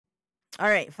All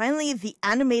right, finally the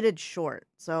animated short.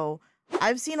 So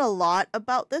I've seen a lot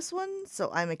about this one,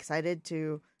 so I'm excited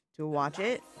to watch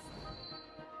it.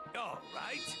 All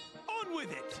right, on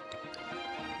with it.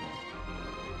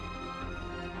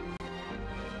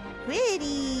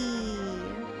 Pretty.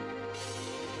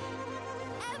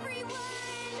 Everyone!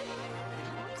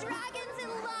 Dragons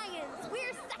and lions,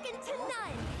 we're second to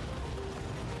none.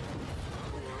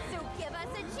 So give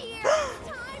us a cheer. It's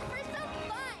time for some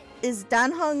fun. Is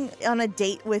JingHeng on a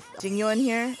date with Jingyuan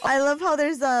here? I love how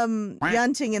there's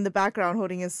Yanqing in the background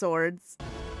holding his swords. The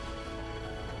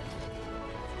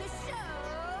show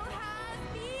has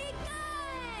begun.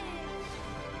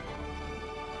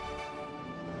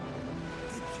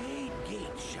 The Jade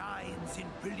Gate shines in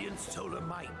brilliant solar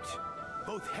might.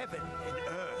 Both heaven and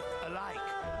earth alike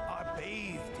are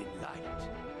bathed in light.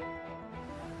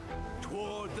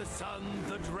 Toward the sun,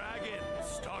 the dragon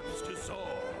starts to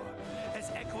soar, as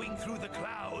echoing through the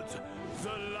clouds,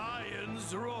 the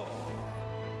lions roar.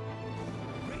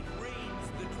 Great rains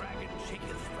the dragon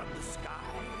shaketh from the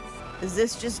skies. Is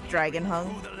this just JingHeng?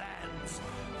 Through the lands,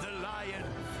 the lion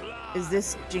flies. Is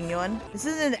this Jingyuan? This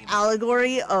is an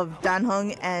allegory of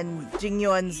JingHeng and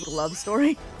Jingyuan's love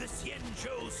story. The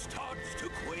Xianzhou starts to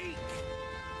quake.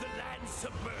 The land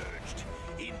submerged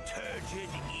in turgid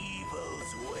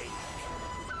evil's wake.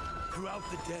 Throughout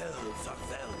the dells are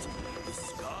felt the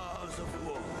scars of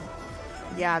war.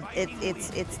 Yeah,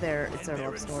 it's their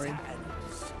love story. And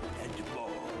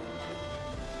more.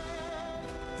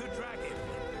 The dragon,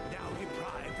 now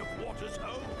deprived of water's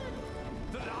home.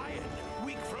 The lion,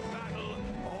 weak from battle,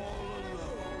 all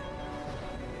alone.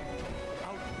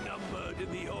 Outnumbered in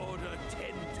the order 10-1.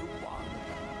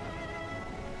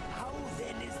 How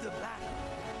then is the battle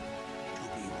to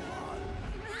be won?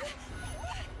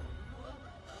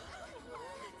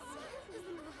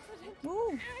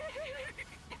 Ooh.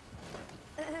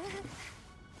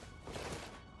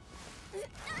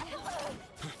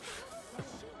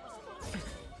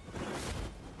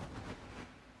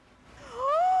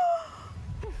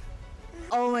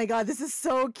 Oh my god, this is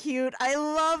so cute. I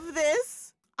love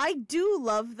this. I do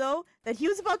love, though, that he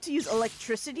was about to use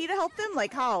electricity to help them.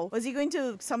 Like, how? Was he going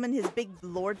to summon his big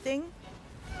lord thing?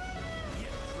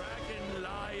 Yet dragon,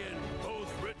 lion,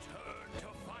 both return to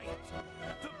fight.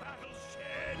 The battle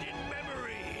shared in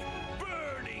memory,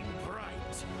 burning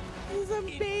bright. This is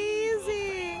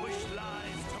amazing. Which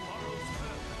lies tomorrow's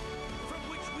curse, from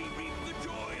which we reap the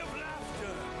joy of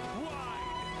laughter,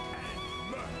 wine,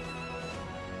 and mirth.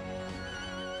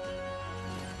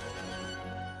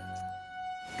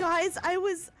 Guys,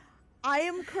 I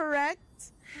am correct.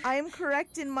 I am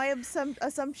correct in my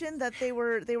assumption that they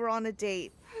were on a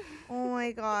date. Oh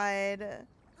my god.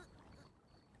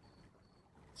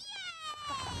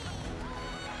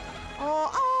 Oh.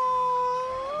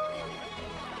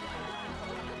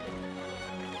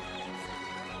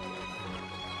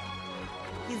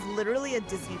 He's literally a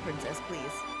Disney princess,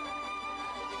 please.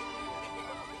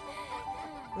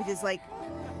 With his, like,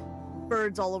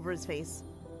 birds all over his face.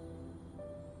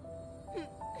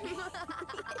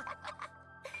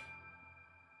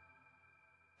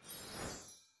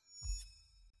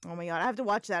 Oh my god, I have to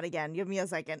watch that again. Give me a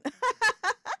second.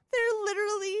 They're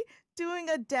literally doing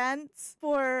a dance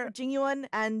for Jingyuan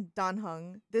and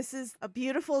JingHeng. This is a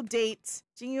beautiful date.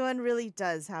 Jingyuan really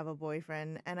does have a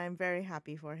boyfriend, and I'm very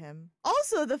happy for him.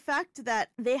 Also, the fact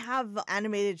that they have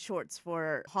animated shorts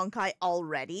for Honkai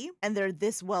already, and they're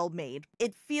this well made.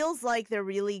 It feels like they're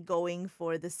really going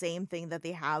for the same thing that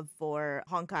they have for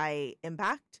Honkai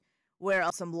Impact, where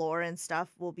some lore and stuff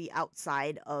will be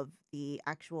outside of the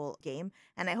actual game.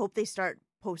 And I hope they start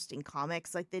posting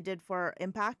comics like they did for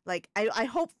Impact. Like, I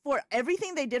hope for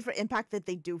everything they did for Impact that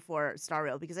they do for Star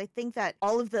Rail, because I think that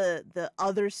all of the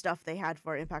other stuff they had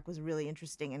for Impact was really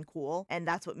interesting and cool. And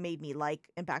that's what made me like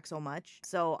Impact so much.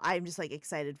 So I'm just, like,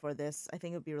 excited for this. I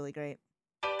think it would be really great.